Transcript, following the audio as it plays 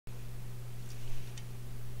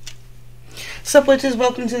Sup witches,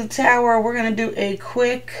 welcome to the tower. We're going to do a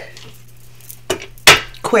quick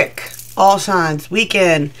all signs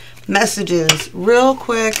weekend messages real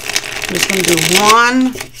quick. I'm just going to do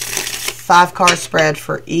one 5-card spread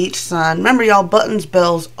for each sign. Remember y'all, buttons,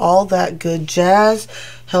 bells, all that good jazz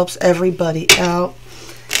helps everybody out.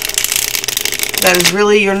 That is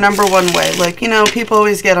really your number one way. Like, you know, people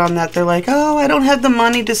always get on that. They're like, oh, I don't have the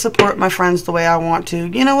money to support my friends the way I want to.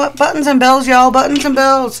 You know what? Buttons and bells, y'all. Buttons and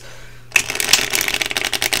bells.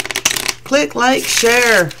 Click, like,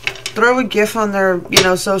 share. Throw a GIF on their, you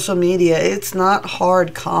know, social media. It's not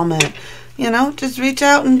hard. Comment. You know, just reach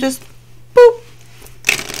out and just boop.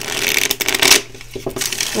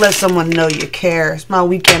 Let someone know you care. It's my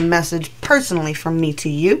weekend message personally from me to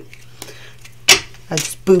you. I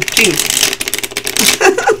just booped you.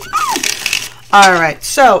 Alright,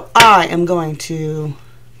 so I am going to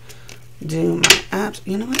do my apps.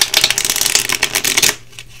 You know what?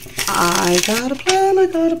 I got a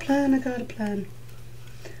plan.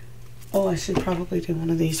 Oh, I should probably do one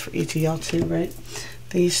of these for each of y'all too, right?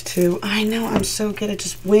 These two. I know, I'm so good at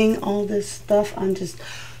just wing all this stuff. I'm just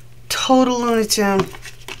total Looney Tune.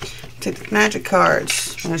 Take the magic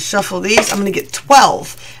cards. I'm going to shuffle these. I'm going to get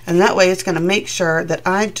 12. And that way it's going to make sure that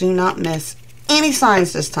I do not miss any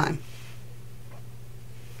signs this time.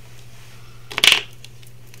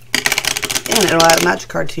 And it'll add a magic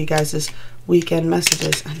card to you guys' weekend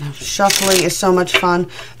messages. I know, shuffling is so much fun.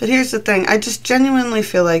 But here's the thing. I just genuinely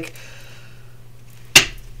feel like,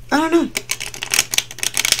 I don't know.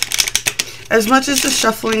 As much as the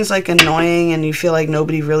shuffling is like annoying and you feel like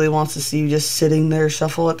nobody really wants to see you just sitting there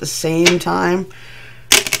shuffle at the same time,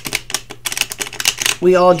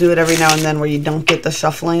 we all do it every now and then where you don't get the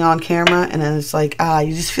shuffling on camera, and then it's like,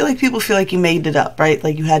 you just feel like people feel like you made it up, right?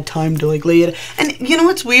 Like you had time to like lay it. And you know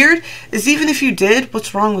what's weird is even if you did,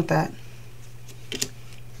 what's wrong with that?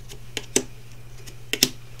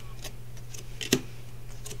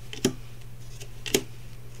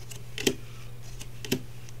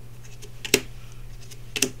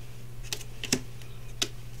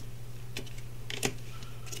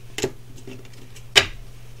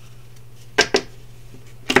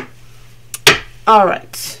 All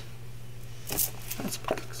right. That's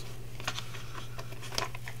box.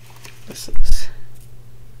 This is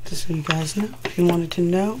just so you guys know, if you wanted to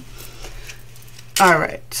know. All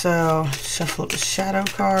right, so shuffle the shadow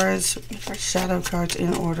cards. Our shadow cards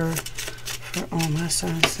in order for all my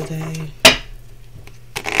signs today.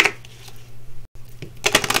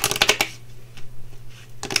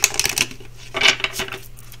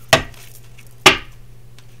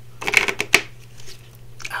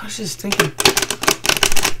 I was just thinking.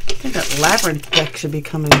 I think that labyrinth deck should be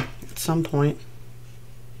coming at some point.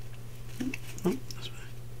 Oh, that's right.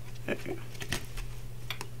 There you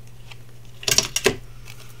go.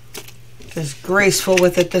 Just graceful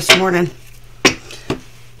with it this morning.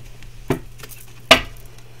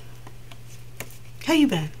 How you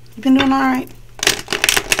been? You been doing all right?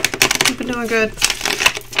 You been doing good?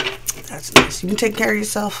 That's nice. You been taking care of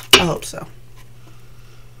yourself? I hope so.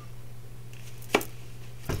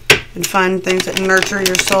 And find things that nurture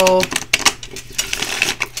your soul.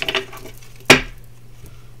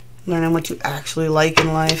 Learning what you actually like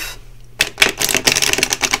in life.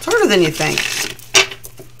 It's harder than you think.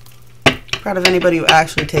 Proud of anybody who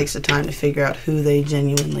actually takes the time to figure out who they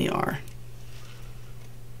genuinely are.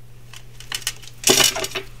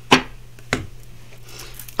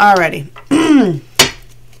 Alrighty.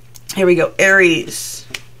 Here we go. Aries.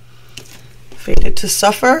 Fated to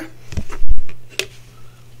suffer.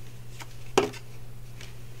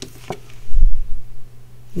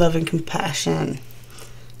 Love and compassion.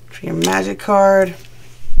 For your magic card,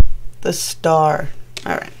 the star.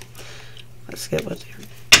 All right, let's get what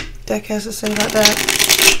the deck has to say about that.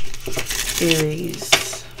 Aries.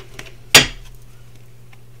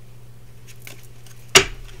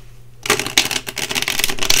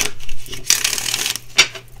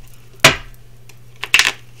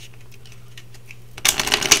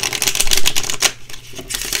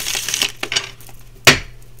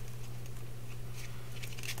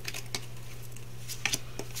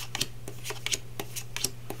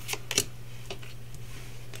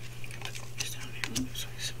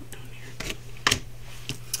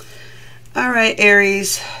 All right,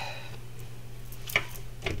 Aries.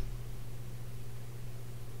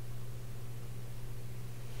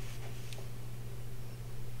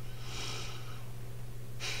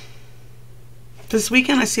 This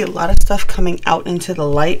weekend, I see a lot of stuff coming out into the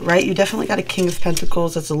light, right? You definitely got a King of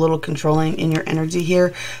Pentacles that's a little controlling in your energy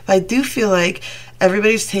here. But I do feel like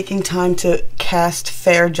everybody's taking time to cast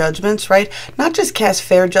fair judgments, right? Not just cast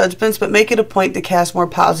fair judgments, but make it a point to cast more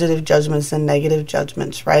positive judgments than negative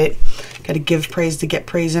judgments, right? Got to give praise to get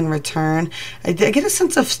praise in return. I get a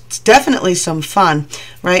sense of definitely some fun,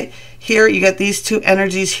 right? Here you got these two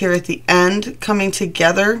energies here at the end coming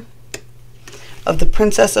together of the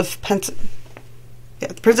Princess of Pentacles. Yeah,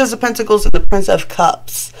 the Princess of Pentacles and the Prince of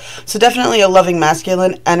Cups. So definitely a loving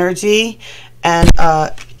masculine energy. And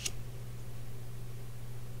yeah,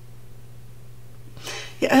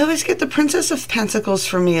 I always get the Princess of Pentacles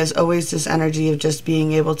for me as always this energy of just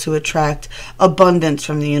being able to attract abundance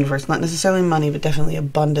from the universe. Not necessarily money, but definitely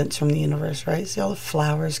abundance from the universe, right? See all the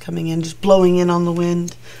flowers coming in, just blowing in on the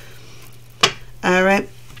wind. All right.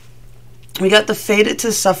 We got the fated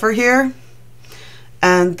to suffer here.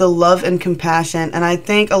 And the love and compassion. And I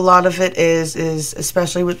think a lot of it is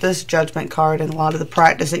especially with this judgment card and a lot of the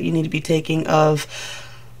practice that you need to be taking of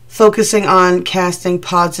focusing on casting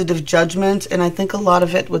positive judgment. And I think a lot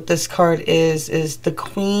of it with this card is the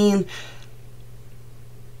Queen,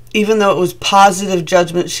 even though it was positive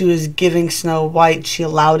judgment she was giving Snow White, she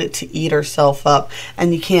allowed it to eat herself up.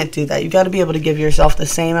 And you can't do that. You've got to be able to give yourself the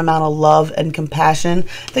same amount of love and compassion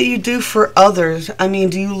that you do for others. I mean,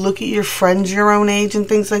 do you look at your friends your own age and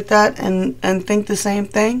things like that and think the same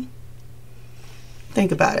thing?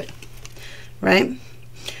 Think about it, right?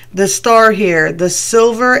 The star here, the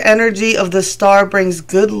silver energy of the star brings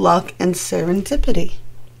good luck and serendipity.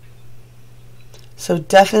 So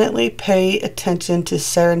definitely pay attention to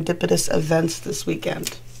serendipitous events this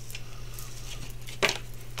weekend.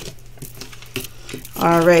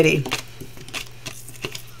 Alrighty.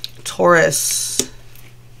 Taurus.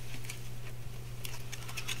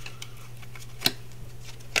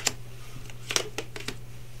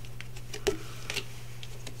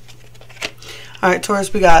 Alright,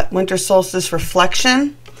 Taurus, we got winter solstice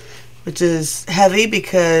reflection, which is heavy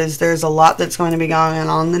because there's a lot that's going to be going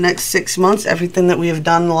on the next 6 months. Everything that we have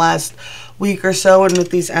done the last week or so and with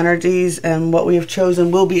these energies and what we have chosen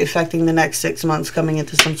will be affecting the next 6 months, coming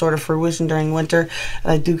into some sort of fruition during winter.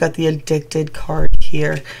 And I do got the addicted card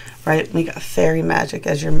here, right? We got fairy magic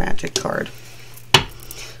as your magic card.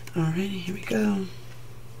 Alrighty, here we go.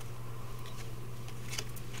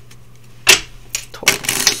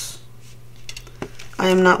 Taurus. I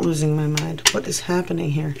am not losing my mind. What is happening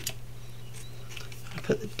here?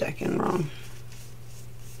 Put the deck in wrong.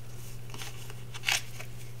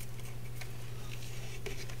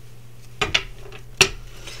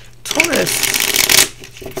 Taurus.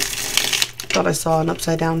 Thought I saw an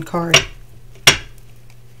upside down card.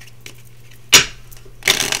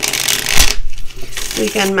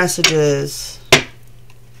 Weekend messages.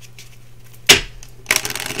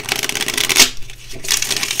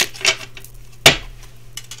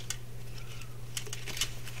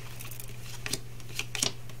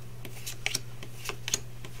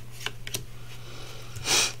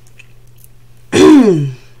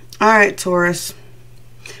 Alright, Taurus.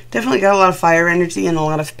 Definitely got a lot of fire energy and a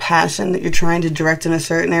lot of passion that you're trying to direct in a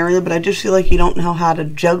certain area, but I just feel like you don't know how to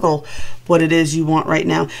juggle what it is you want right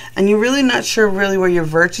now. And you're really not sure really where your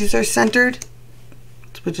virtues are centered,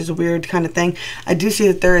 which is a weird kind of thing. I do see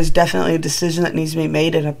that there is definitely a decision that needs to be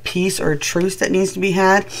made and a peace or a truce that needs to be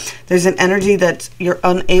had. There's an energy that you're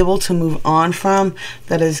unable to move on from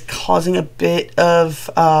that is causing a bit of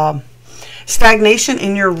stagnation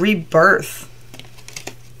in your rebirth.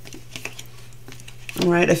 All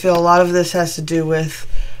right, I feel a lot of this has to do with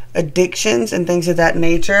addictions and things of that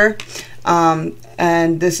nature.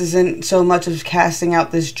 And this isn't so much of casting out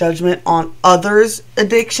this judgment on others'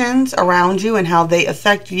 addictions around you and how they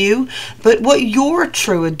affect you, but what your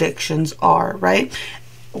true addictions are, right?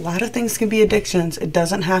 A lot of things can be addictions. It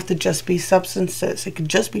doesn't have to just be substances. It could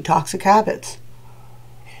just be toxic habits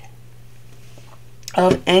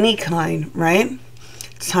of any kind, right?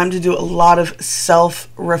 It's time to do a lot of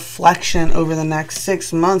self-reflection over the next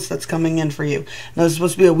 6 months that's coming in for you. Now, this is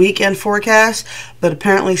supposed to be a weekend forecast, but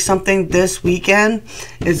apparently something this weekend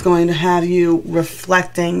is going to have you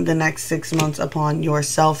reflecting the next 6 months upon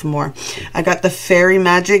yourself more. I got the fairy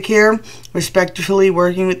magic here, respectfully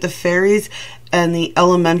working with the fairies and the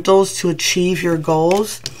elementals to achieve your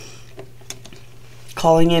goals.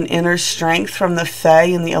 Calling in inner strength from the fae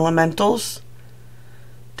and the elementals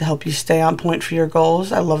to help you stay on point for your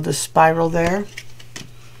goals. I love the spiral there.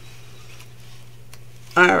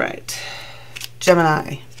 All right,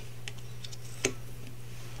 Gemini.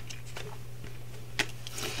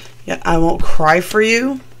 Yeah, I won't cry for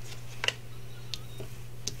you.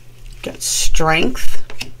 Got strength.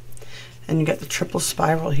 And you got the triple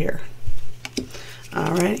spiral here.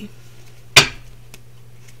 All right.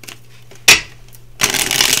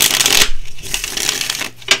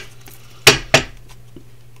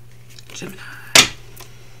 Gemini.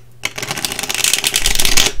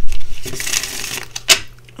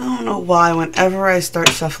 I don't know why whenever I start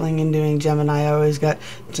shuffling and doing Gemini, I always got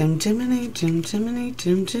Gemini, Gemini,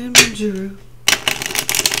 Drew.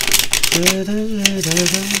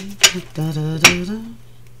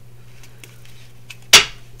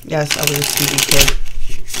 Yes, I was a TV kid.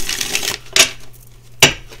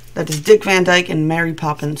 That is Dick Van Dyke and Mary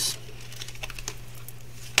Poppins.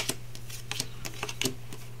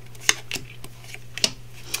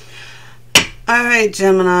 Alright,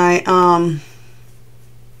 Gemini.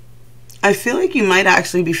 I feel like you might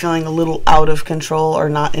actually be feeling a little out of control or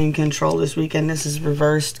not in control this weekend. This is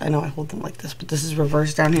reversed. I know I hold them like this, but this is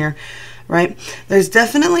reversed down here, right? There's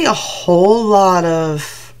definitely a whole lot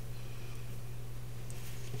of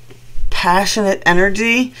passionate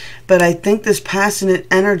energy, but I think this passionate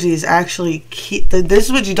energy is actually this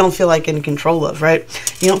is what you don't feel like in control of, right?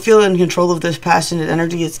 You don't feel in control of this passionate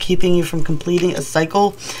energy. It's keeping you from completing a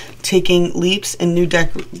cycle, taking leaps in new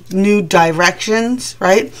directions,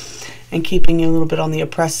 right? And keeping you a little bit on the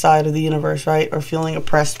oppressed side of the universe, right? Or feeling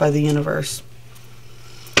oppressed by the universe.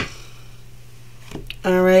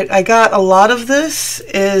 All right, I got a lot of this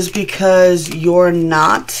is because you're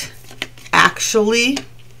not actually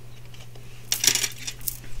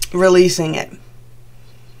releasing it.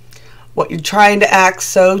 What you're trying to act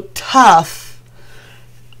so tough.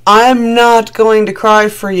 I'm not going to cry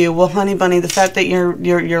for you. Well, honey bunny, the fact that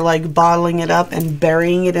you're like bottling it up and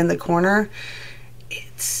burying it in the corner,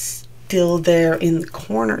 it's still there in the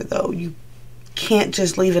corner though. You can't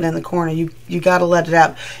just leave it in the corner. You got to let it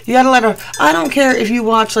out. You got to let her. I don't care if you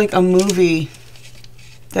watch like a movie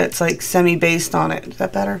that's like semi-based on it. Is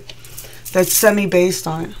that better? That's semi-based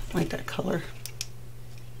on it. I like that color.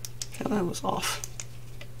 Yeah, that was off.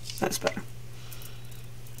 That's better.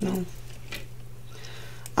 No.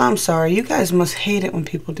 I'm sorry. You guys must hate it when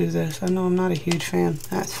people do this. I know I'm not a huge fan.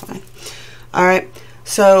 That's fine. All right.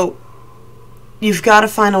 So you've got to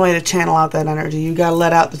find a way to channel out that energy. You got to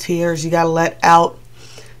let out the tears. You got to let out,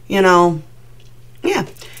 you know, yeah.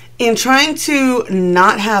 In trying to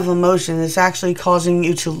not have emotion, it's actually causing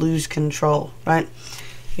you to lose control, right?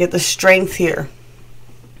 You get the strength here.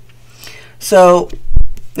 So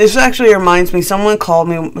this actually reminds me, someone told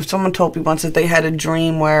me once that they had a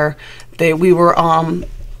dream where we were on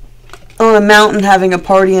a mountain having a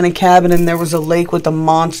party in a cabin, and there was a lake with a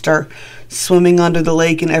monster swimming under the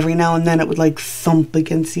lake, and every now and then it would like thump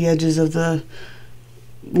against the edges of the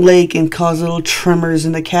lake and cause little tremors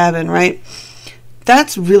in the cabin, right?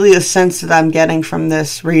 That's really a sense that I'm getting from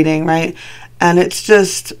this reading, right? And it's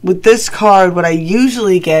just, with this card, what I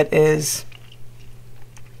usually get is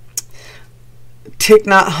Thich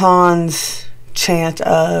Nhat Hanh's chant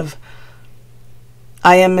of,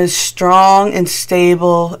 I am as strong and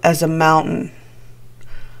stable as a mountain.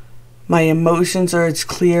 My emotions are as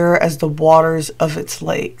clear as the waters of its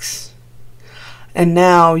lakes. And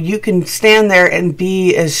now you can stand there and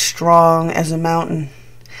be as strong as a mountain.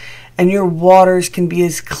 And your waters can be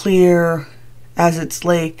as clear as its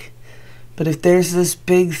lake. But if there's this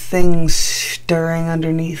big thing stirring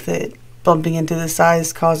underneath it, bumping into the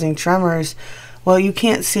sides, causing tremors, well, you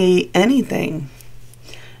can't see anything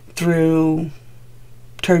through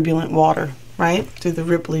turbulent water, right? Through the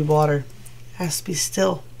ripply water. It has to be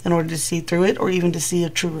still in order to see through it, or even to see a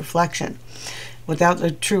true reflection. Without a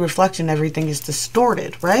true reflection, everything is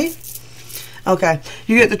distorted, right? Okay,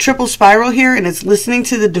 you get the triple spiral here, and it's listening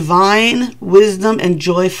to the divine wisdom and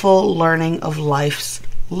joyful learning of life's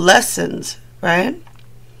lessons, right?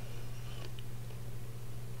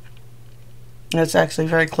 That's actually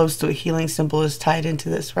very close to a healing symbol is tied into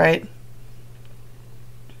this, right?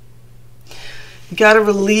 You got to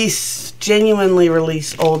release, genuinely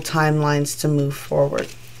release old timelines to move forward.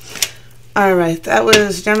 All right, that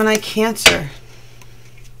was Gemini Cancer.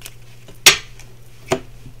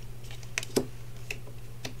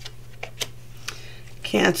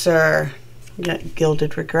 Cancer, we got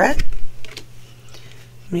Gilded Regret.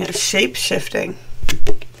 We got Shape Shifting.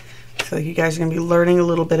 I feel like you guys are going to be learning a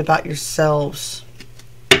little bit about yourselves.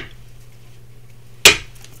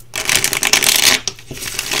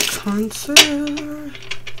 Cancer.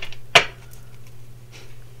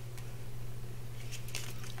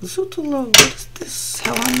 Zutolo, what is this?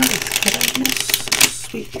 How on earth did I miss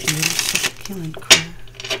sweet and succulent crab?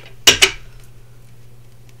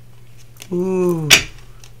 Ooh.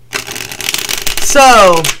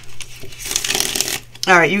 So,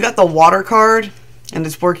 alright, you got the water card, and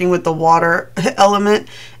it's working with the water element,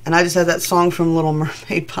 and I just had that song from Little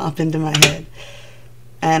Mermaid pop into my head.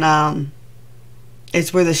 And,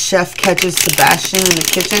 it's where the chef catches Sebastian in the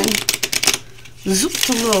kitchen.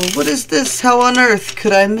 Zooptalo, what is this? How on earth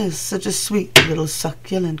could I miss such a sweet little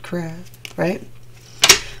succulent crab, right?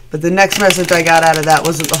 But the next message I got out of that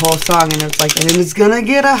wasn't the whole song, and it's like, and it's gonna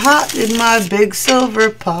get a hot in my big silver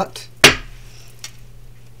pot.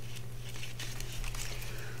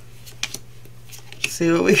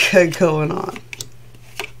 See what we got going on.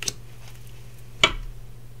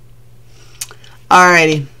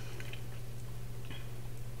 Alrighty.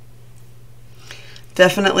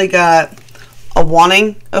 Definitely got a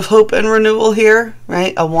wanting of hope and renewal here,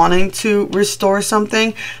 right? A wanting to restore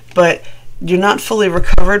something, but you're not fully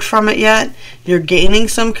recovered from it yet. You're gaining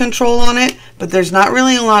some control on it, but there's not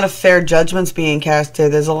really a lot of fair judgments being cast here.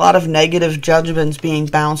 There's a lot of negative judgments being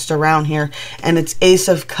bounced around here, and it's Ace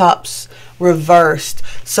of Cups reversed.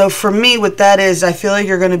 So for me, what that is, I feel like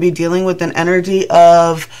you're going to be dealing with an energy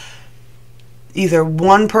of either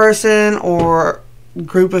one person or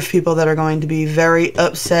group of people that are going to be very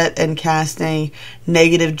upset and casting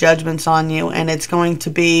negative judgments on you, and it's going to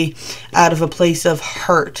be out of a place of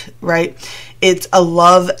hurt, right? It's a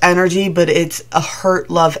love energy, but it's a hurt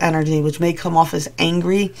love energy, which may come off as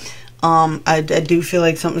angry. I do feel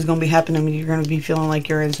like something's going to be happening. You're going to be feeling like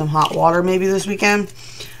you're in some hot water maybe this weekend,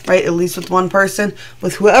 right? At least with one person.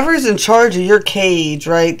 With whoever's in charge of your cage,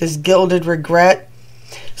 right? This gilded regret.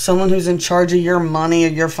 Someone who's in charge of your money or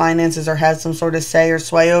your finances or has some sort of say or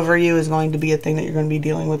sway over you is going to be a thing that you're going to be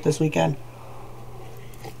dealing with this weekend.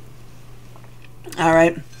 All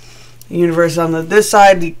right. The universe on this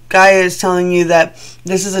side, the guy is telling you that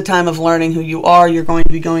this is a time of learning who you are. You're going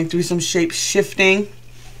to be going through some shape shifting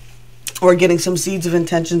or getting some seeds of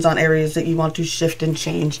intentions on areas that you want to shift and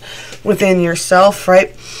change within yourself,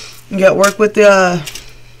 right? You got work with the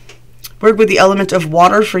element of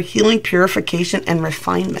water for healing, purification, and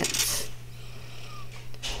refinement.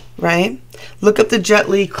 Right? Look up the Jet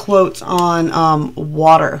Li quotes on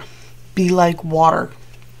water. Be like water.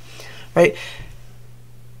 Right?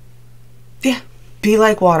 Yeah. Be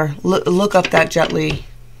like water. Look up that Jet Li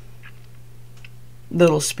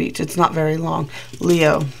little speech. It's not very long.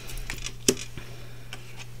 Leo.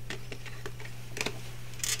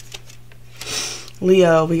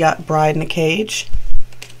 Leo, we got Bride in a Cage.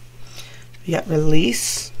 You got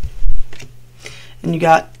Release, and you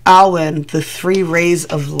got Alwyn, the 3 rays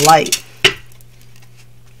of light.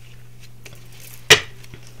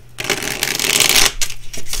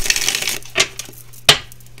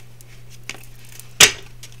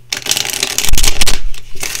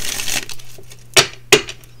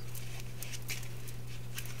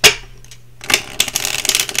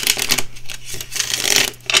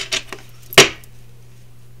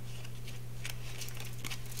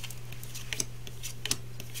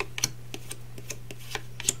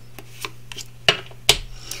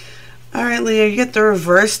 All right, Leo, you get the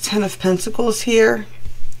reverse 10 of Pentacles here.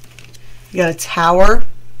 You got a Tower.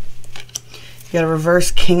 You got a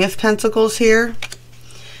reverse King of Pentacles here.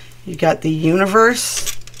 You got the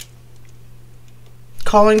Universe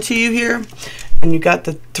calling to you here. And you got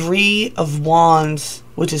the 3 of Wands,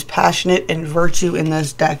 which is passionate and virtue in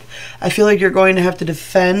this deck. I feel like you're going to have to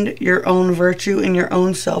defend your own virtue and your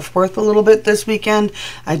own self-worth a little bit this weekend.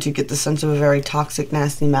 I do get the sense of a very toxic,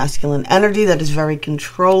 nasty, masculine energy that is very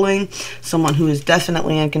controlling. Someone who is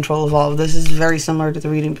definitely in control of all of this. Is very similar to the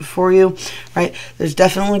reading before you, right? There's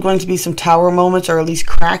definitely going to be some tower moments, or at least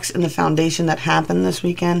cracks in the foundation that happen this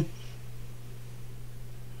weekend.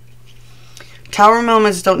 Tower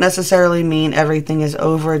moments don't necessarily mean everything is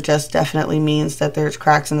over. It just definitely means that there's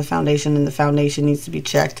cracks in the foundation and the foundation needs to be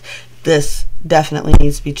checked. This definitely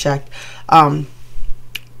needs to be checked.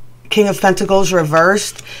 King of Pentacles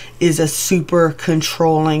reversed is a super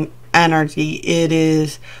controlling energy. It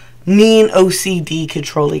is mean OCD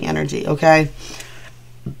controlling energy, okay?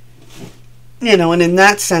 You know, and in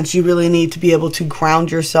that sense, you really need to be able to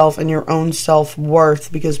ground yourself in your own self-worth,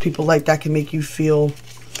 because people like that can make you feel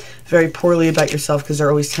very poorly about yourself because they're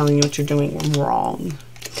always telling you what you're doing wrong.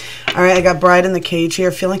 All right, I got Bride in the Cage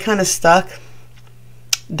here, feeling kind of stuck.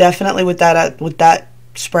 Definitely with that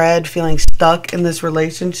spread, feeling stuck in this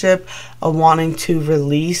relationship, wanting to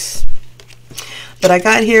release. But I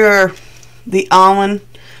got here the Alwyn,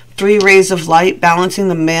 3 rays of light, balancing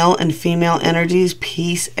the male and female energies,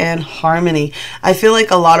 peace and harmony. I feel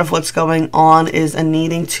like a lot of what's going on is a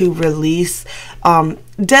needing to release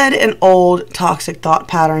dead and old toxic thought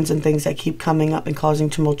patterns and things that keep coming up and causing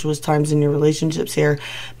tumultuous times in your relationships here,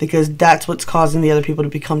 because that's what's causing the other people to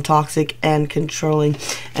become toxic and controlling.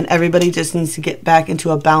 And everybody just needs to get back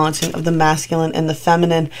into a balancing of the masculine and the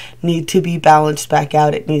feminine need to be balanced back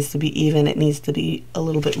out. It needs to be even. It needs to be a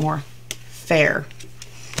little bit more fair.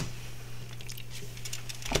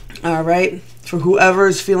 All right, For whoever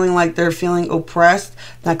is feeling like they're feeling oppressed,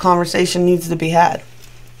 that conversation needs to be had.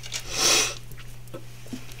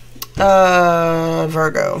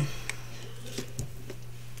 Virgo.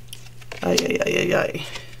 Ay.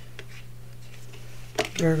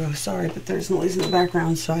 Virgo, sorry, but there's noise in the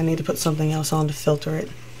background, so I need to put something else on to filter it.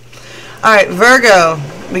 Alright, Virgo,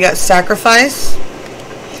 we got sacrifice,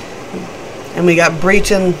 and we got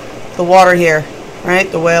breaching the water here, right?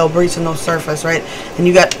 The whale breaching the surface, right? And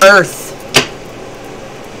you got earth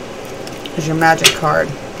as your magic card.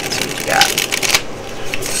 Let's see what you got.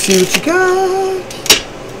 See what you got.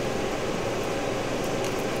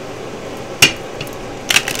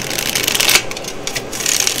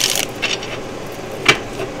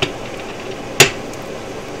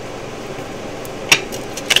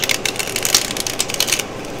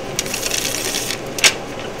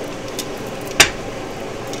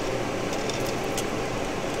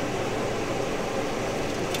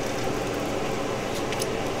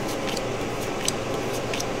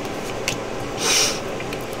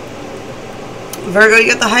 Virgo, you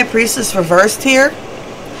get the High Priestess reversed here.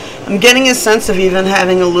 I'm getting a sense of even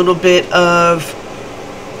having a little bit of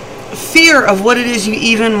fear of what it is you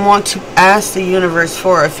even want to ask the universe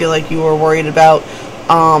for. I feel like you are worried about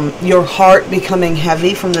your heart becoming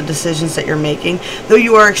heavy from the decisions that you're making. Though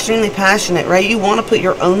you are extremely passionate, right? You want to put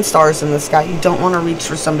your own stars in the sky. You don't want to reach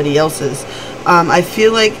for somebody else's. I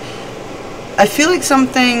feel like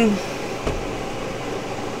something...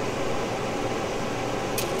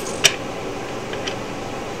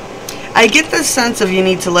 I get this sense of you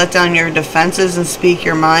need to let down your defenses and speak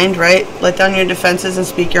your mind, right? Let down your defenses and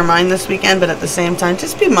speak your mind this weekend, but at the same time,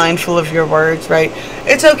 just be mindful of your words, right?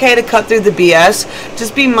 It's okay to cut through the BS.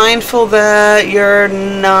 Just be mindful that you're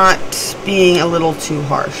not being a little too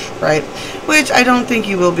harsh, right? Which I don't think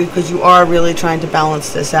you will, because you are really trying to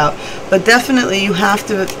balance this out. But definitely you have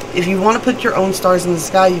to, if you want to put your own stars in the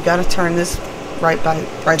sky, you got to turn this right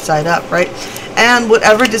side up, right? And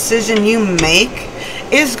whatever decision you make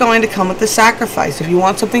is going to come with the sacrifice. If you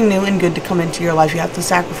want something new and good to come into your life, you have to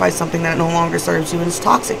sacrifice something that no longer serves you and is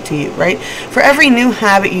toxic to you, right? For every new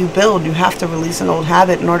habit you build, you have to release an old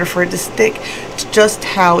habit in order for it to stick. It's just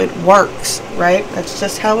how it works, right? That's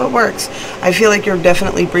just how it works. I feel like you're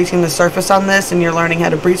definitely breaching the surface on this, and you're learning how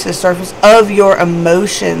to breach the surface of your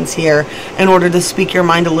emotions here in order to speak your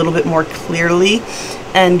mind a little bit more clearly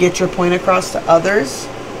and get your point across to others,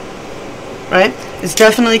 right? It's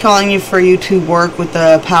definitely calling for you to work with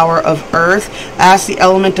the power of earth. Ask the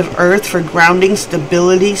element of earth for grounding,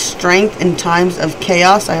 stability, strength in times of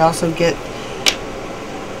chaos. I also get,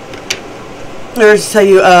 there's to tell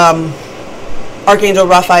you, Archangel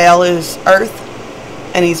Raphael is earth,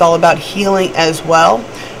 and he's all about healing as well.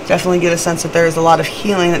 Definitely get a sense that there is a lot of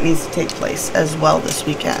healing that needs to take place as well this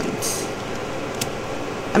weekend.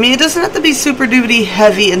 I mean, it doesn't have to be super duty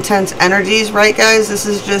heavy, intense energies, right, guys? This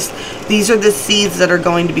is just, these are the seeds that are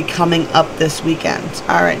going to be coming up this weekend.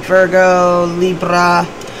 All right, Virgo, Libra,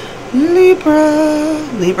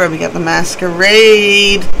 we got the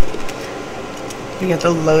Masquerade. We got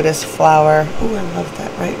the Lotus Flower. Oh, I love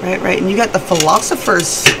that. Right. And you got the Philosopher's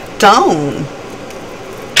Stone.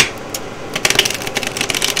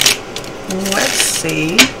 Let's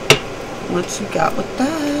see what you got with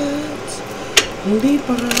that.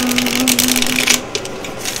 Libra.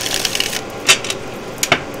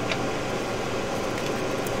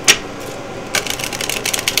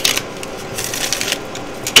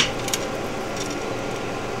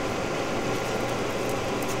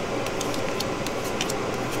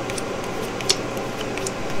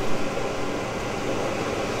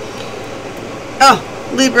 Oh,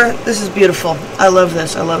 Libra, this is beautiful. I love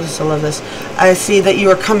this. I love this. I love this. I see that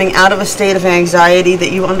you are coming out of a state of anxiety,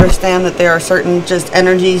 that you understand that there are certain just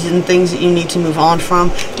energies and things that you need to move on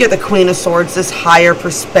from. You get the Queen of Swords, this higher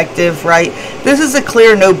perspective, right? This is a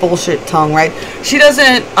clear, no bullshit tongue, right? She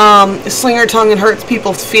doesn't sling her tongue and hurts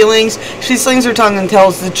people's feelings. She slings her tongue and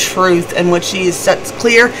tells the truth, and what she sets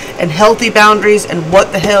clear and healthy boundaries and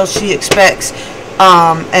what the hell she expects.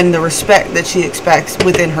 And the respect that she expects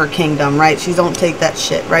within her kingdom, right? She don't take that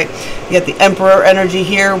shit, right? You get the Emperor energy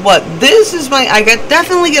here. What? This is my,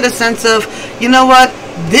 definitely get a sense of, you know what?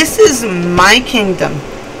 This is my kingdom.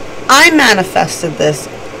 I manifested this.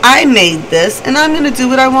 I made this, and I'm going to do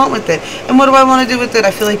what I want with it. And what do I want to do with it?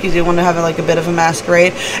 I feel like you do want to have like a bit of a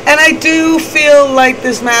masquerade. And I do feel like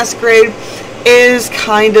this masquerade is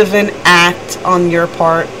kind of an act on your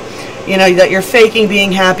part. You know, that you're faking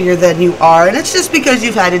being happier than you are. And it's just because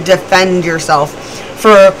you've had to defend yourself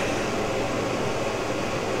for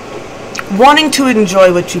wanting to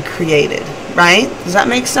enjoy what you created, right? Does that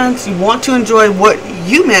make sense? You want to enjoy what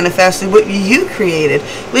you manifested, what you created.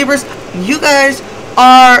 Libras, you guys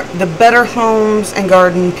are the better homes and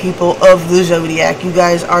garden people of the zodiac. You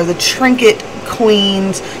guys are the trinket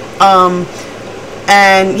queens.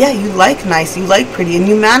 And yeah, you like nice, you like pretty, and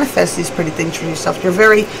you manifest these pretty things for yourself. You're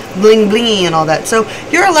very bling blingy and all that. So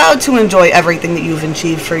you're allowed to enjoy everything that you've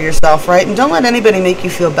achieved for yourself, right? And don't let anybody make you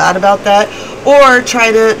feel bad about that or try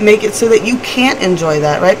to make it so that you can't enjoy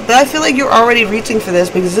that, right? But I feel like you're already reaching for this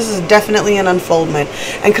because this is definitely an unfoldment.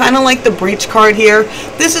 And kind of like the breach card here,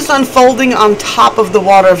 this is unfolding on top of the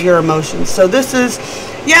water of your emotions. So this is,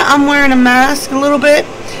 yeah, I'm wearing a mask a little bit,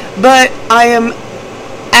 but I am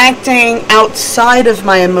acting outside of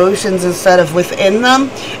my emotions instead of within them,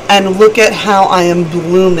 and look at how I am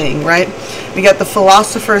blooming, right? We got the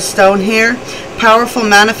Philosopher's Stone here, powerful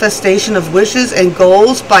manifestation of wishes and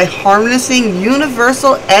goals by harnessing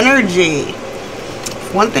universal energy.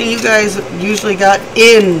 One thing you guys usually got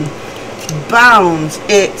in bounds,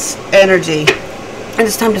 it's energy, and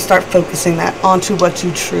it's time to start focusing that onto what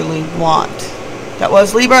you truly want. That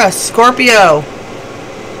was Libra. Scorpio.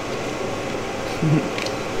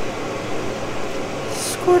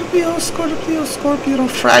 Scorpio, Scorpio, Scorpio.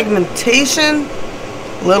 Fragmentation,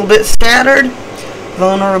 a little bit scattered.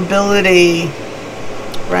 Vulnerability,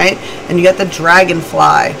 right? And you got the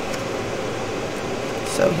dragonfly.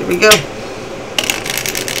 So here we go.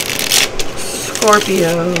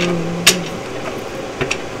 Scorpio.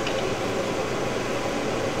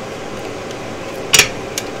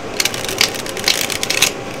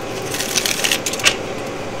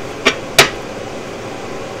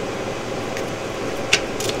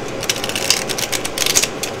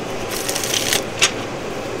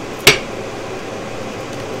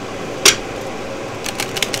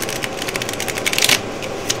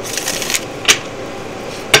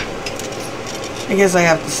 I guess I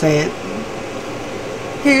have to say it.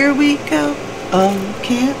 Here we go. Oh,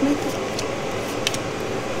 can't make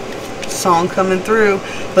it. Song coming through.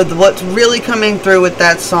 But what's really coming through with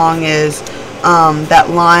that song is that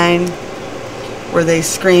line where they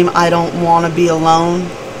scream, "I don't want to be alone."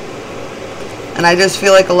 And I just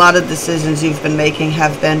feel like a lot of decisions you've been making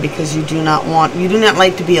have been because you do not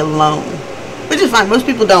like to be alone. Which is fine. Most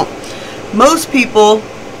people don't. Most people,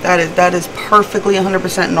 that is perfectly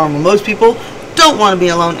 100% normal. Most people don't want to be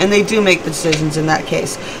alone, and they do make the decisions in that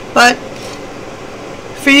case. But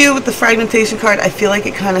for you with the fragmentation card, I feel like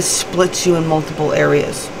it kind of splits you in multiple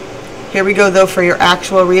areas. Here we go though for your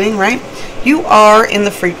actual reading, right? You are in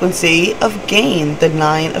the frequency of gain, the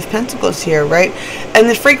 9 of Pentacles here, right? And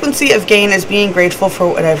the frequency of gain is being grateful for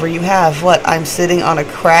whatever you have. What? I'm sitting on a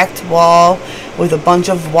cracked wall with a bunch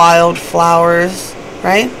of wild flowers,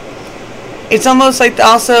 right? It's almost like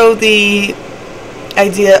also the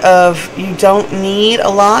idea of you don't need a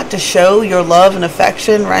lot to show your love and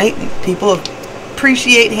affection, right? People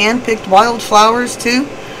appreciate hand-picked wild flowers too.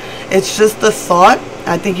 It's just the thought.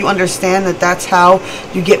 I think you understand that that's how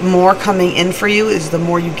you get more coming in for you, is the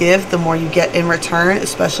more you give, the more you get in return,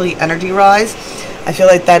 especially energy rise. I feel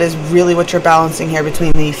like that is really what you're balancing here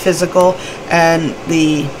between the physical and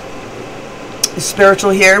the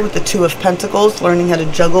spiritual here with the 2 of Pentacles, learning how to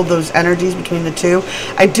juggle those energies between the two.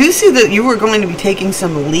 I do see that you are going to be taking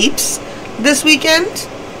some leaps this weekend.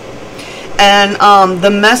 And the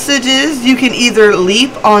message is you can either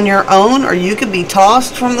leap on your own or you could be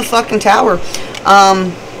tossed from the fucking tower.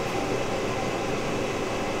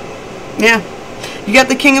 Yeah. You got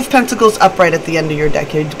the King of Pentacles upright at the end of your deck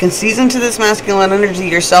here. You can seize into this masculine energy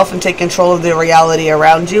yourself and take control of the reality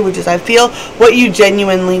around you, which is, I feel, what you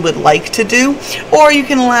genuinely would like to do. Or you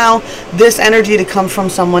can allow this energy to come from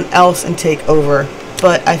someone else and take over.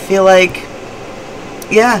 But I feel like,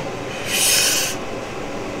 yeah,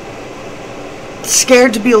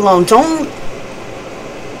 scared to be alone. Don't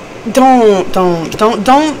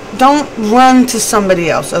run to somebody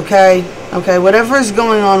else, okay? Okay, whatever is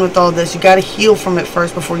going on with all this, you got to heal from it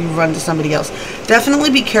first before you run to somebody else. Definitely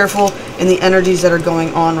be careful in the energies that are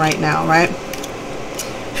going on right now, right?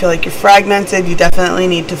 Feel like you're fragmented. You definitely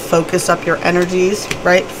need to focus up your energies,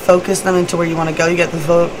 right? Focus them into where you want to go. You get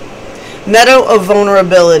the meadow of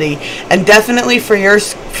vulnerability, and definitely for you,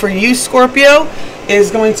 Scorpio, is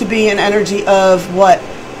going to be an energy of what?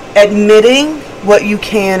 Admitting what you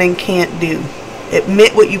can and can't do.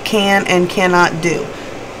 Admit what you can and cannot do.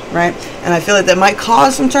 Right? And I feel like that might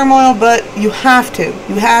cause some turmoil, but you have to.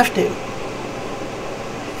 You have to.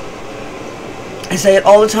 I say it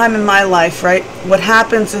all the time in my life, right? What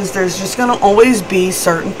happens is there's just going to always be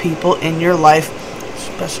certain people in your life,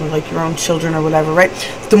 especially like your own children or whatever, right?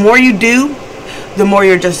 The more you do, the more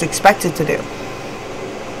you're just expected to do.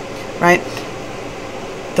 Right?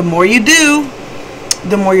 The more you do,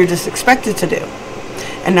 the more you're just expected to do.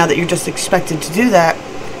 And now that you're just expected to do that,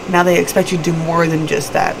 Now they expect you to do more than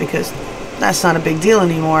just that, because that's not a big deal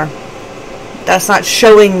anymore. That's not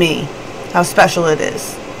showing me how special it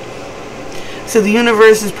is. So the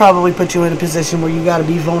universe has probably put you in a position where you got to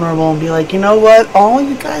be vulnerable and be like, you know what? All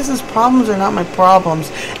you guys' problems are not my problems.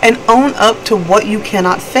 And own up to what you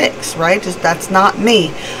cannot fix, right? Just, that's not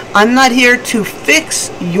me. I'm not here to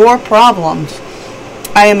fix your problems.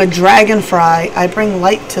 I am a dragonfly. I bring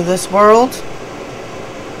light to this world.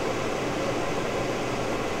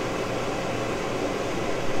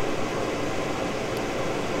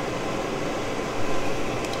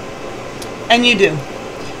 And you do.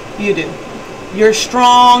 You do. Your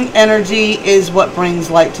strong energy is what brings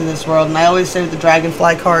light to this world. And I always say with the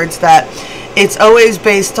dragonfly cards that it's always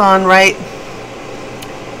based on, right?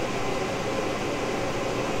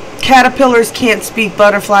 Caterpillars can't speak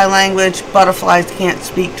butterfly language. Butterflies can't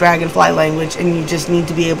speak dragonfly language. And you just need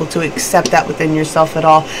to be able to accept that within yourself at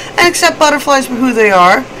all. And accept butterflies for who they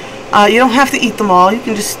are. You don't have to eat them all. You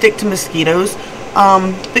can just stick to mosquitoes.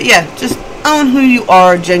 But yeah, just own who you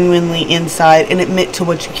are genuinely inside and admit to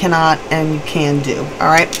what you cannot and you can do.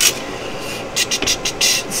 Alright?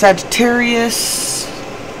 Sagittarius.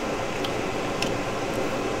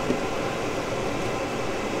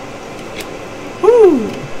 Woo!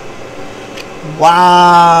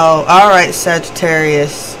 Wow. Alright,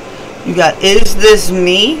 Sagittarius. You got, is this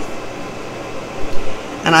me?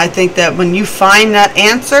 And I think that when you find that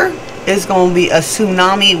answer, it's going to be a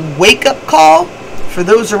tsunami wake-up call for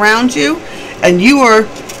those around you, and you are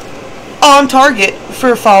on target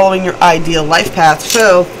for following your ideal life path.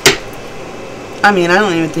 So, I mean, I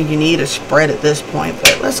don't even think you need a spread at this point,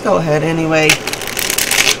 but let's go ahead anyway.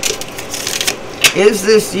 Is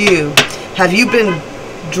this you? Have you been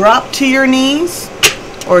dropped to your knees,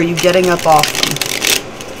 or are you getting up off them?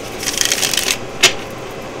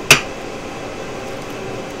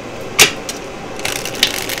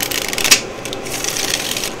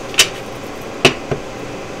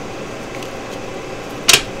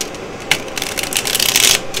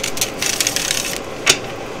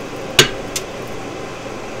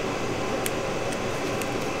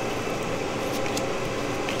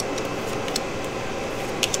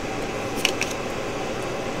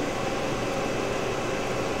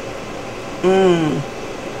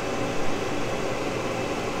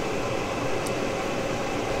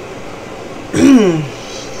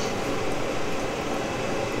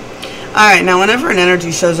 Alright, now whenever an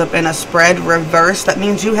energy shows up in a spread reverse, that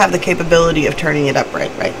means you have the capability of turning it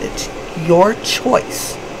upright, right? It's your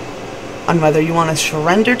choice on whether you want to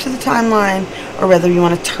surrender to the timeline or whether you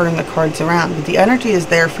want to turn the cards around. But the energy is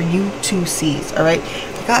there for you to seize, alright?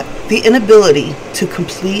 You got the inability to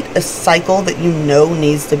complete a cycle that you know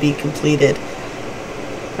needs to be completed.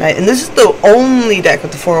 Right? And this is the only deck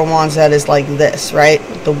with the Four of Wands that is like this, right?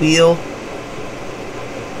 The wheel.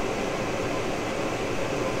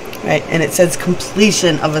 Right? And it says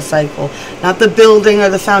completion of a cycle. Not the building or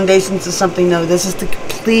the foundations of something. No, this is the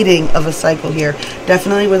completing of a cycle here.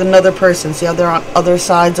 Definitely with another person. See how they're on other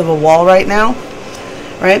sides of a wall right now?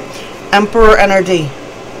 Right? Emperor energy.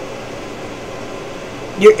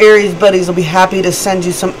 Your Aries buddies will be happy to send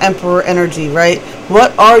you some Emperor energy, right?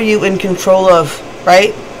 What are you in control of,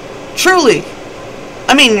 right? Truly.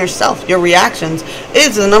 I mean yourself. Your reactions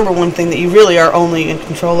is the number one thing that you really are only in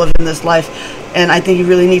control of in this life. And I think you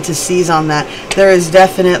really need to seize on that. There is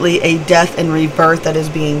definitely a death and rebirth that is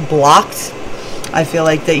being blocked. I feel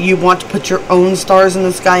like that you want to put your own stars in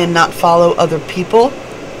the sky and not follow other people.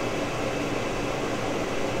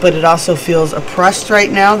 But it also feels oppressed right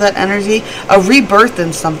now, that energy. A rebirth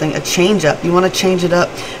in something, a change up. You want to change it up.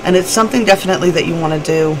 And it's something definitely that you want to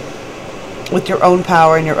do with your own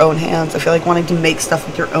power in your own hands. I feel like wanting to make stuff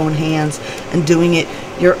with your own hands and doing it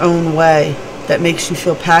your own way. That makes you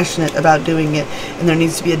feel passionate about doing it. And there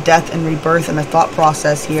needs to be a death and rebirth and a thought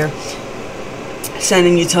process here.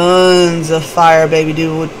 Sending you tons of fire, baby.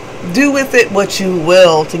 Do with it what you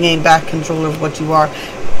will to gain back control of what you are.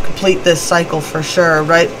 Complete this cycle for sure,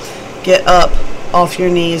 right? Get up off your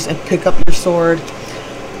knees and pick up your sword.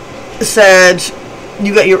 Sag,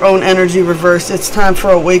 you got your own energy reversed. It's time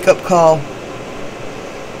for a wake-up call.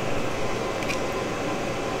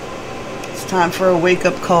 Time for a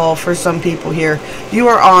wake-up call for some people here. You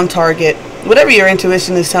are on target. Whatever your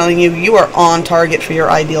intuition is telling you, you are on target for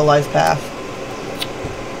your ideal life path.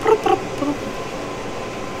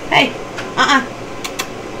 Hey, I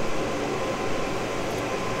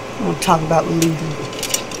want to talk about Lulu. I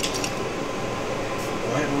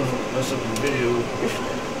don't want to mess up your video.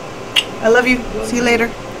 I love you. See you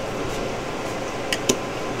later.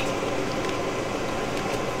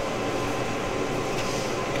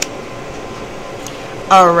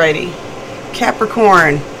 Alrighty,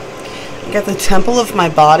 Capricorn, You got the temple of my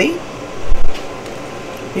body.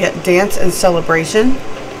 You got dance and celebration.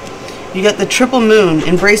 You got the triple moon,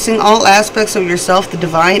 embracing all aspects of yourself, the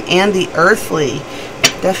divine and the earthly.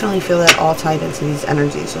 Definitely feel that all tied into these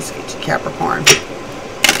energies. Let's get you Capricorn.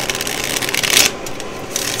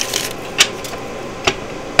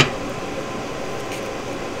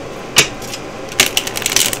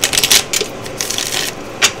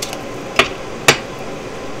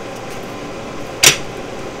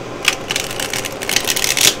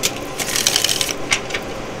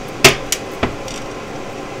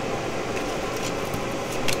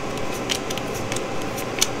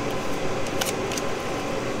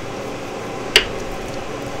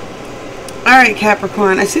 Alright,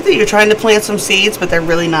 Capricorn, I see that you're trying to plant some seeds, but they're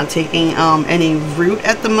really not taking any root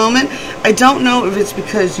at the moment. I don't know if it's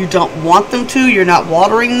because you don't want them to, you're not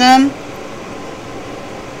watering them.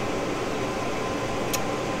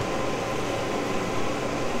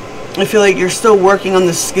 I feel like you're still working on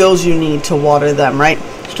the skills you need to water them, right?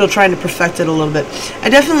 Still trying to perfect it a little bit. I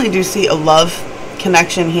definitely do see a love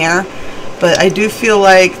connection here, but I do feel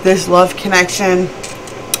like this love connection,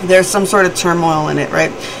 there's some sort of turmoil in it,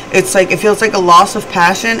 right? It's like, it feels like a loss of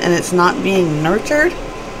passion and it's not being nurtured.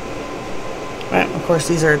 Right? Of course,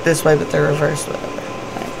 these are this way, but they're reversed, whatever.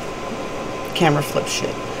 Right? Camera flip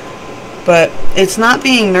shit. But it's not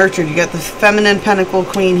being nurtured. You got the feminine pentacle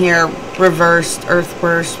queen here, reversed, earth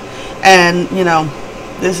burst. And, you know,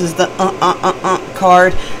 this is the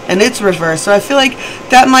card, and it's reversed. So I feel like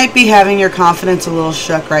that might be having your confidence a little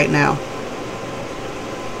shook right now.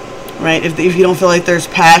 Right? If you don't feel like there's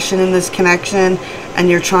passion in this connection and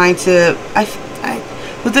you're trying to...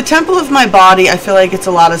 with the temple of my body, I feel like it's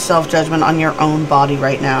a lot of self-judgment on your own body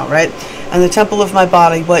right now, right? And the temple of my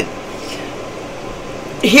body, what...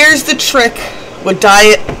 Here's the trick with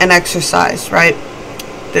diet and exercise, right?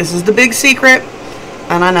 This is the big secret.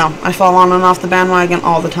 And I know, I fall on and off the bandwagon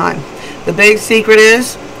all the time. The big secret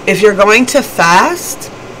is, if you're going to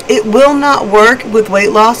fast, it will not work with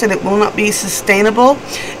weight loss and it will not be sustainable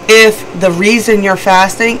if the reason you're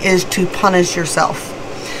fasting is to punish yourself.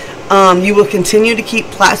 You will continue to keep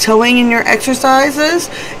plateauing in your exercises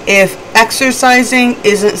if exercising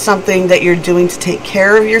isn't something that you're doing to take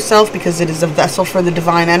care of yourself because it is a vessel for the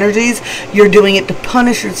divine energies. You're doing it to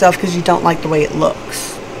punish yourself because you don't like the way it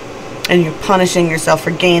looks. And you're punishing yourself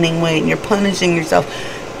for gaining weight and you're punishing yourself.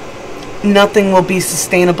 Nothing will be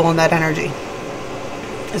sustainable in that energy.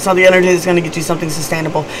 It's not the energy that's going to get you something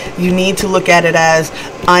sustainable. You need to look at it as,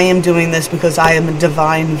 I am doing this because I am a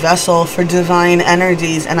divine vessel for divine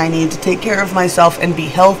energies and I need to take care of myself and be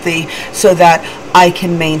healthy so that I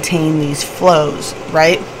can maintain these flows,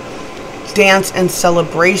 right? Dance and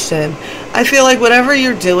celebration. I feel like whatever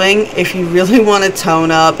you're doing, if you really want to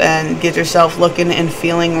tone up and get yourself looking and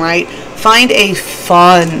feeling right, find a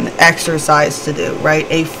fun exercise to do, right?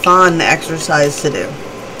 A fun exercise to do.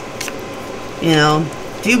 You know,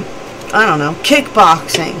 do, I don't know,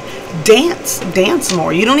 kickboxing, dance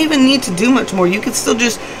more. You don't even need to do much more. You could still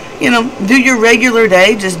just, you know, do your regular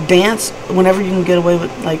day, just dance whenever you can get away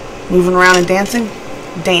with, like, moving around and dancing.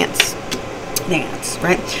 Dance,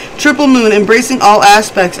 right? Triple moon, embracing all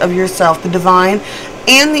aspects of yourself, the divine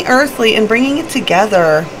and the earthly, and bringing it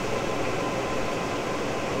together.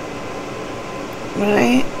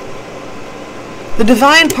 Right? The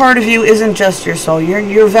divine part of you isn't just your soul.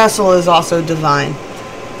 Your vessel is also divine.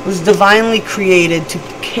 It was divinely created to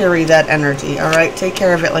carry that energy. Alright? Take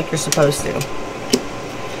care of it like you're supposed to.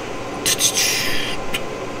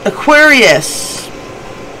 Aquarius.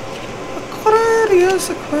 Aquarius.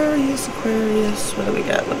 What do we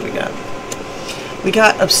got? We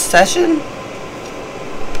got obsession.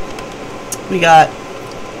 We got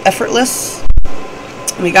effortless.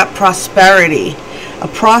 And we got prosperity. A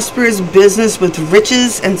prosperous business with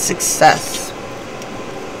riches and success.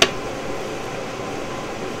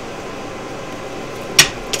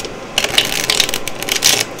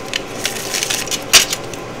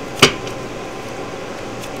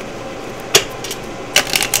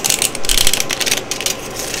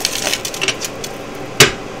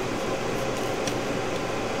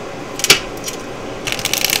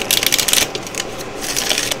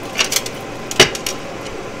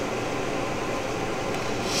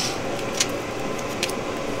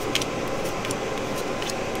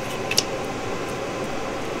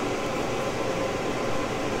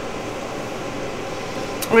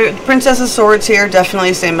 Princess of Swords here. Definitely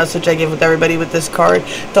the same message I give with everybody with this card.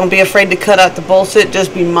 Don't be afraid to cut out the bullshit.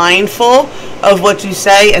 Just be mindful of what you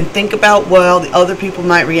say and think about how the other people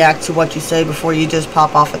might react to what you say before you just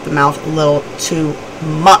pop off at the mouth a little too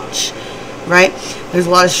much. Right? There's a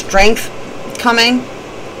lot of strength coming.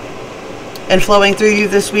 and flowing through you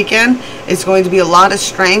this weekend. It's going to be a lot of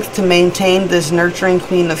strength to maintain this nurturing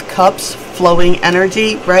Queen of Cups flowing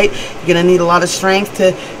energy, right? You're going to need a lot of strength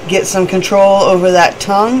to get some control over that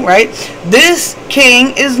tongue, right? This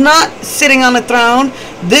king is not sitting on a throne.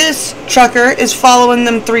 This trucker is following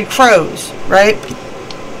them 3 crows, right?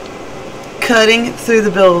 Cutting through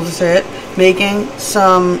the bills, gaining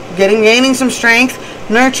some strength,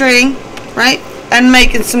 nurturing, right? And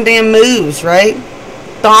making some damn moves, right?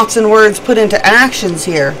 Thoughts and words put into actions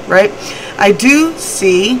here, right? I do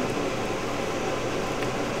see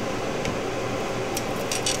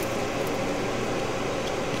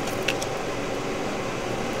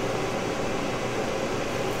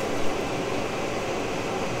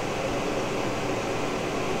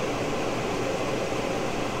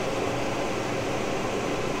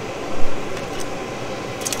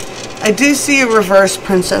a reverse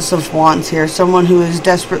Princess of Wands here. Someone who is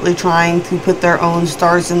desperately trying to put their own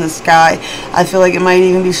stars in the sky. I feel like it might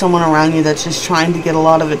even be someone around you that's just trying to get a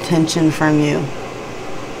lot of attention from you.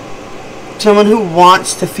 Someone who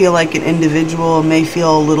wants to feel like an individual and may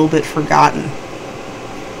feel a little bit forgotten.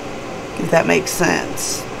 If that makes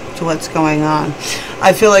sense to what's going on.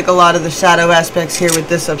 I feel like a lot of the shadow aspects here with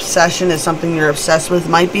this obsession is something you're obsessed with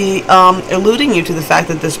might be alluding you to the fact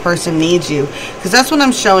that this person needs you. Because that's what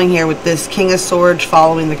I'm showing here with this King of Swords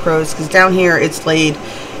following the crows. Because down here it's laid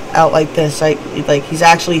out like this. Like he's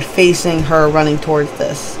actually facing her running towards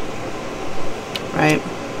this. Right?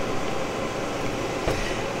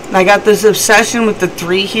 And I got this obsession with the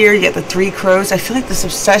 3 here. You get the 3 crows. I feel like this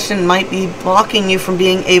obsession might be blocking you from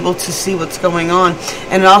being able to see what's going on.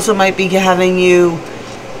 And it also might be having you,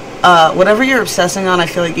 whatever you're obsessing on, I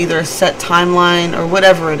feel like either a set timeline or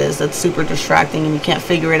whatever it is that's super distracting and you can't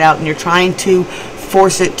figure it out and you're trying to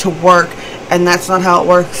force it to work. And that's not how it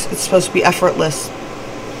works. It's supposed to be effortless.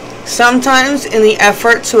 Sometimes in the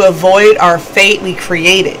effort to avoid our fate, we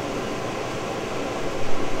create it.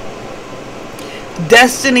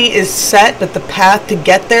 Destiny is set, but the path to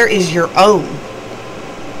get there is your own.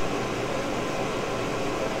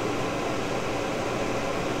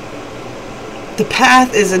 The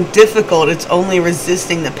path isn't difficult, it's only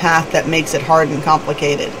resisting the path that makes it hard and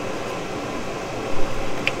complicated.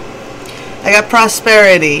 I got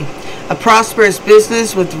prosperity. A prosperous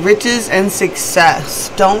business with riches and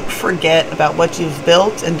success. Don't forget about what you've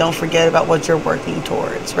built and don't forget about what you're working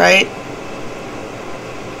towards, right?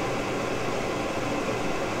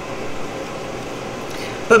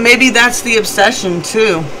 But maybe that's the obsession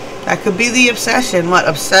too. That could be the obsession. What?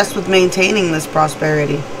 Obsessed with maintaining this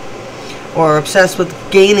prosperity. Or obsessed with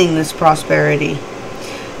gaining this prosperity.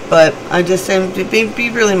 But I just say be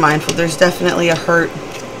really mindful. There's definitely a hurt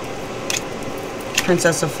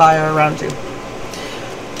Princess of Fire around you.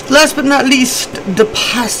 Last but not least, the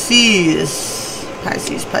Pisces.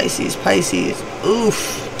 Pisces, Pisces, Pisces.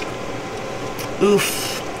 Oof.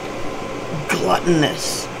 Oof.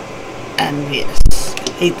 Gluttonous. Envious.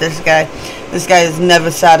 Hate this guy. This guy is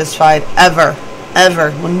never satisfied. Ever.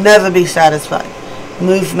 Ever. Will never be satisfied.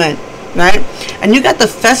 Movement. Right? And you got the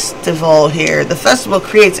festival here. The festival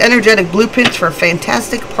creates energetic blueprints for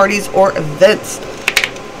fantastic parties or events.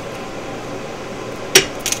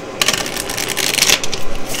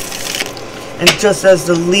 And just as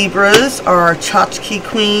the Libras are tchotchke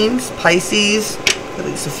queens, Pisces, at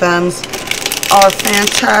least the femmes, are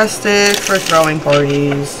fantastic for throwing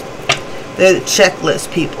parties. They're the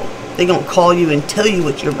checklist people. They're going to call you and tell you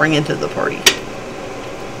what you're bringing to the party.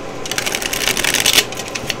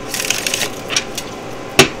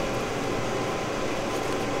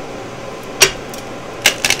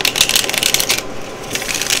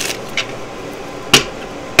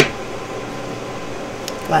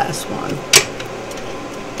 Last one.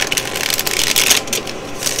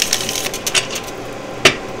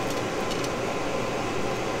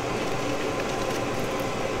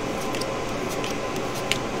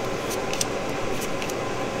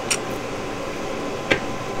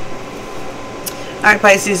 Alright,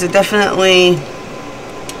 Pisces, are definitely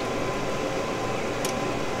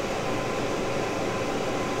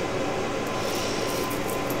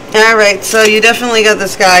alright, so you definitely got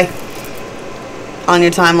this guy on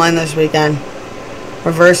your timeline this weekend.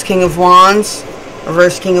 Reverse King of Wands.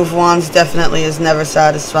 Reverse King of Wands definitely is never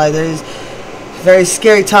satisfied. There's very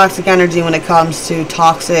scary toxic energy when it comes to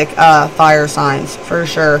toxic fire signs, for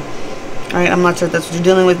sure. Alright, I'm not sure if that's what you're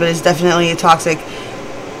dealing with, but it's definitely a toxic.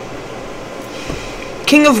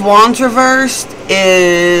 King of Wands reversed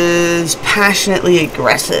is passionately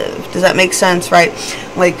aggressive. Does that make sense, right?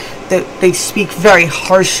 Like, they speak very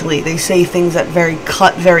harshly. They say things that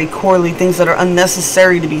cut very corely, things that are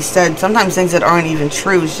unnecessary to be said. Sometimes things that aren't even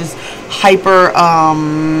true. It's just hyper,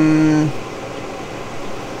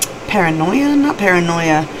 paranoia, not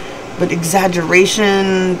paranoia, but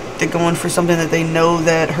exaggeration. They're going for something that they know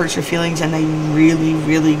that hurts your feelings, and they really,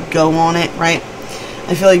 really go on it, right?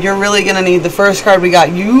 I feel like you're really going to need the first card we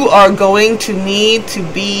got. You are going to need to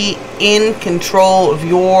be in control of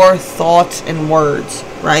your thoughts and words,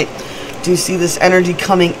 right? Do you see this energy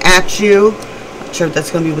coming at you? Not sure if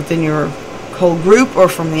that's going to be within your whole group or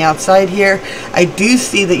from the outside here. I do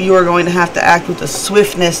see that you are going to have to act with a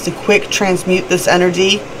swiftness to quick transmute this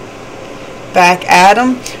energy back at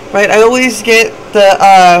them, right? I always get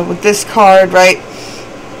the with this card, right,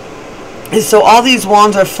 is so all these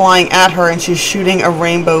wands are flying at her and she's shooting a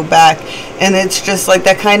rainbow back, and it's just like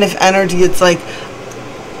that kind of energy. It's like,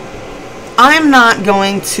 I'm not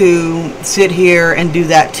going to sit here and do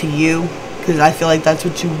that to you because I feel like that's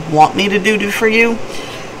what you want me to do for you,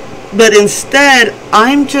 but instead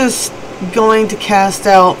I'm just going to cast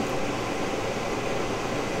out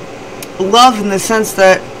love in the sense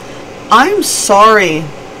that I'm sorry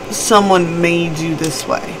someone made you this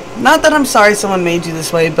way. Not that I'm sorry someone made you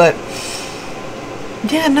this way, but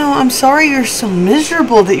yeah, no, I'm sorry you're so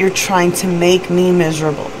miserable that you're trying to make me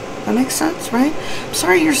miserable. That makes sense, right? I'm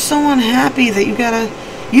sorry you're so unhappy that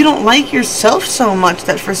you don't like yourself so much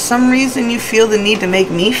that for some reason you feel the need to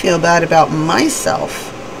make me feel bad about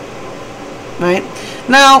myself. Right?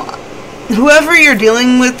 Now, whoever you're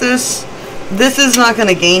dealing with this is not going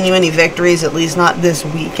to gain you any victories, at least not this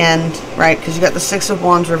weekend, right? Because you got the Six of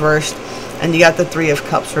Wands reversed, and you got the Three of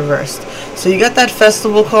Cups reversed. So you got that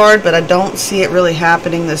festival card, but I don't see it really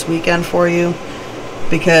happening this weekend for you,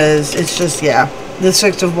 because it's just, yeah, the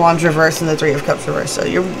Six of Wands reversed and the Three of Cups reversed. So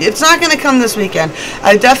it's not going to come this weekend.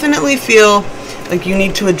 I definitely feel like you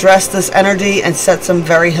need to address this energy and set some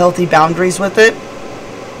very healthy boundaries with it.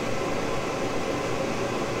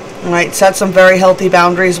 Right, set some very healthy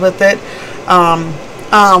boundaries with it.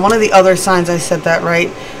 One of the other signs I said that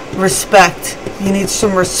right. Respect. You need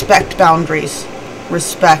some respect boundaries.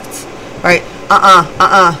 Respect. Right?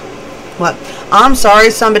 What? I'm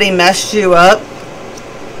sorry somebody messed you up.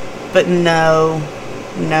 But no.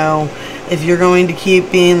 If you're going to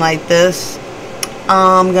keep being like this,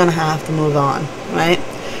 I'm going to have to move on. Right?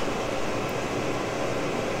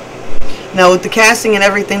 Now, with the casting and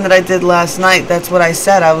everything that I did last night, that's what I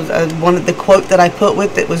said. I wanted the quote that I put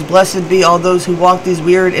with it was, "Blessed be all those who walk these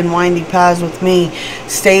weird and winding paths with me.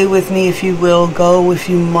 Stay with me if you will. Go if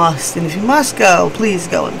you must. And if you must go, please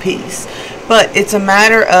go in peace." But it's a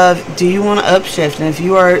matter of, do you want to upshift? And if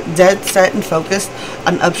you are dead set and focused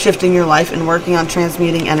on upshifting your life and working on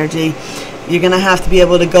transmuting energy, you're going to have to be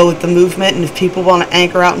able to go with the movement. And if people want to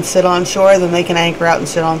anchor out and sit on shore, then they can anchor out and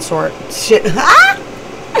sit on shore.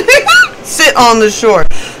 Sit on the shore.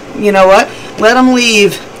 You know what? Let them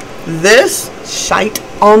leave this shite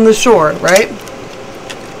on the shore, right?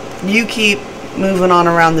 You keep moving on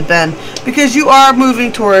around the bend because you are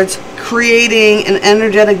moving towards creating an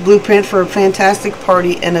energetic blueprint for a fantastic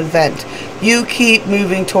party and event. You keep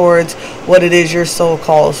moving towards what it is your soul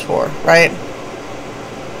calls for, right?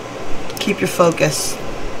 Keep your focus.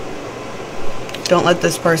 Don't let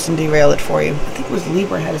this person derail it for you. I think it was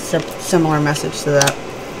Libra had a similar message to that.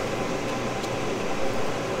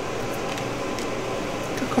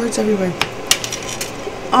 Cards everywhere.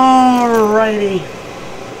 Alrighty.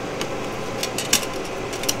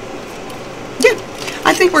 Yeah,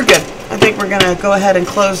 I think we're good. I think we're going to go ahead and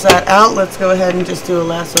close that out. Let's go ahead and just do a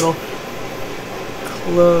last little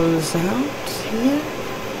close out here.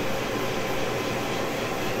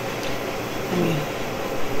 Let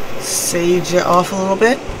me sage it off a little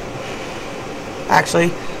bit.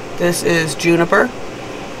 Actually, this is juniper.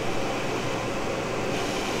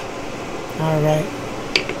 Alright.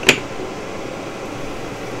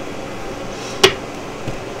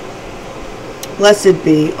 Blessed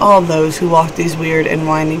be all those who walk these weird and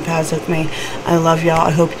winding paths with me. I love y'all. I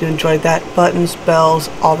hope you enjoyed that. Buttons, bells,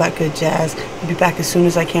 all that good jazz. I'll be back as soon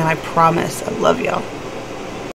as I can. I promise. I love y'all.